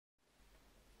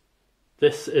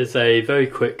This is a very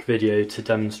quick video to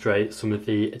demonstrate some of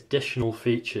the additional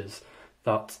features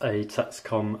that a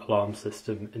Texecom alarm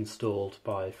system installed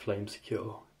by Flame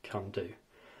Secure can do.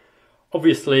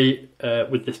 Obviously,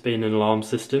 with this being an alarm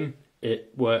system,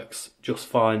 it works just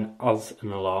fine as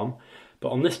an alarm, but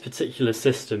on this particular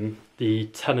system, the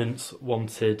tenants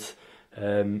wanted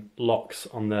locks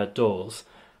on their doors,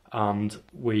 and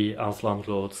we as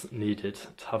landlords needed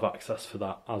to have access for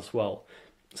that as well.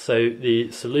 So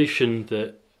the solution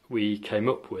that we came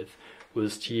up with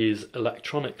was to use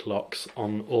electronic locks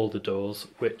on all the doors,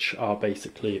 which are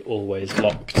basically always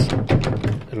locked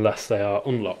unless they are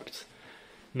unlocked.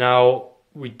 Now,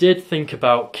 we did think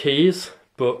about keys,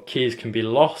 but keys can be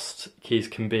lost, keys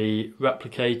can be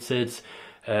replicated,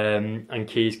 and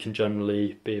keys can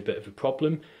generally be a bit of a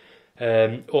problem.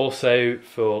 Also,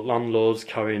 for landlords,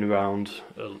 carrying around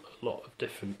a lot of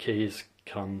different keys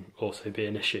can also be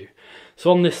an issue.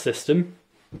 So on this system,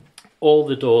 all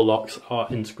the door locks are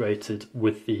integrated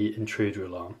with the intruder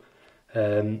alarm.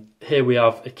 Here we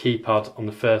have a keypad on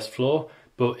the first floor,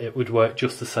 but it would work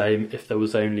just the same if there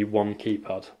was only one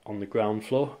keypad on the ground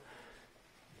floor.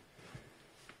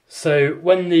 So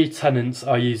when the tenants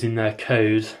are using their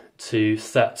code to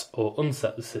set or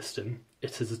unset the system,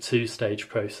 it is a two-stage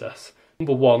process.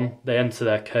 Number one, they enter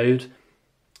their code,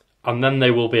 and then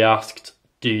they will be asked,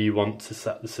 do you want to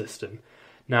set the system?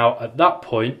 Now, at that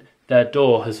point, their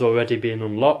door has already been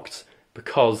unlocked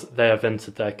because they have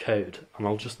entered their code, and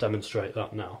I'll just demonstrate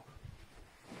that now.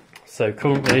 So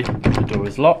currently, the door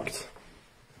is locked.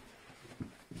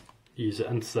 The user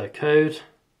enters their code.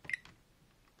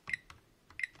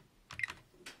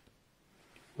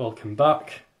 Welcome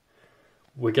back.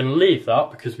 We're going to leave that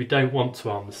because we don't want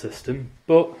to arm the system,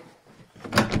 but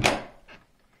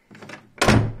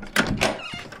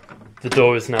the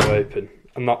door is now open,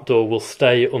 and that door will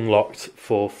stay unlocked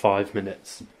for 5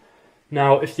 minutes.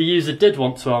 Now, if the user did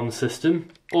want to arm the system,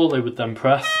 all they would then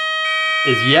press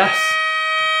is yes.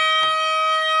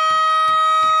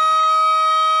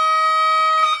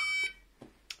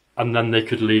 And then they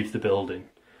could leave the building.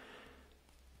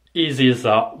 Easy as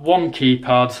that. One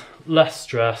keypad, less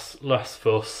stress, less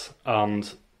fuss,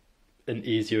 and an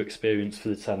easier experience for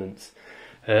the tenants.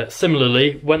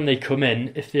 Similarly, when they come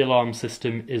in, if the alarm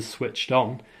system is switched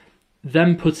on,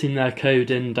 them putting their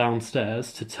code in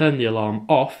downstairs to turn the alarm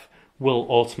off will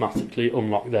automatically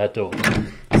unlock their door.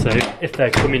 So if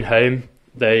they're coming home,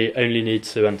 they only need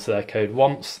to enter their code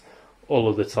once. All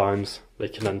other times, they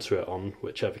can enter it on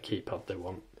whichever keypad they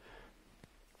want.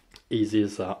 Easy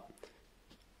as that.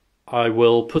 I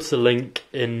will put a link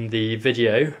in the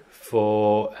video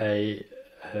for a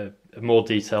more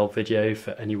detailed video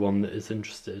for anyone that is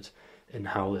interested in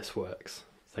how this works.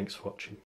 Thanks for watching.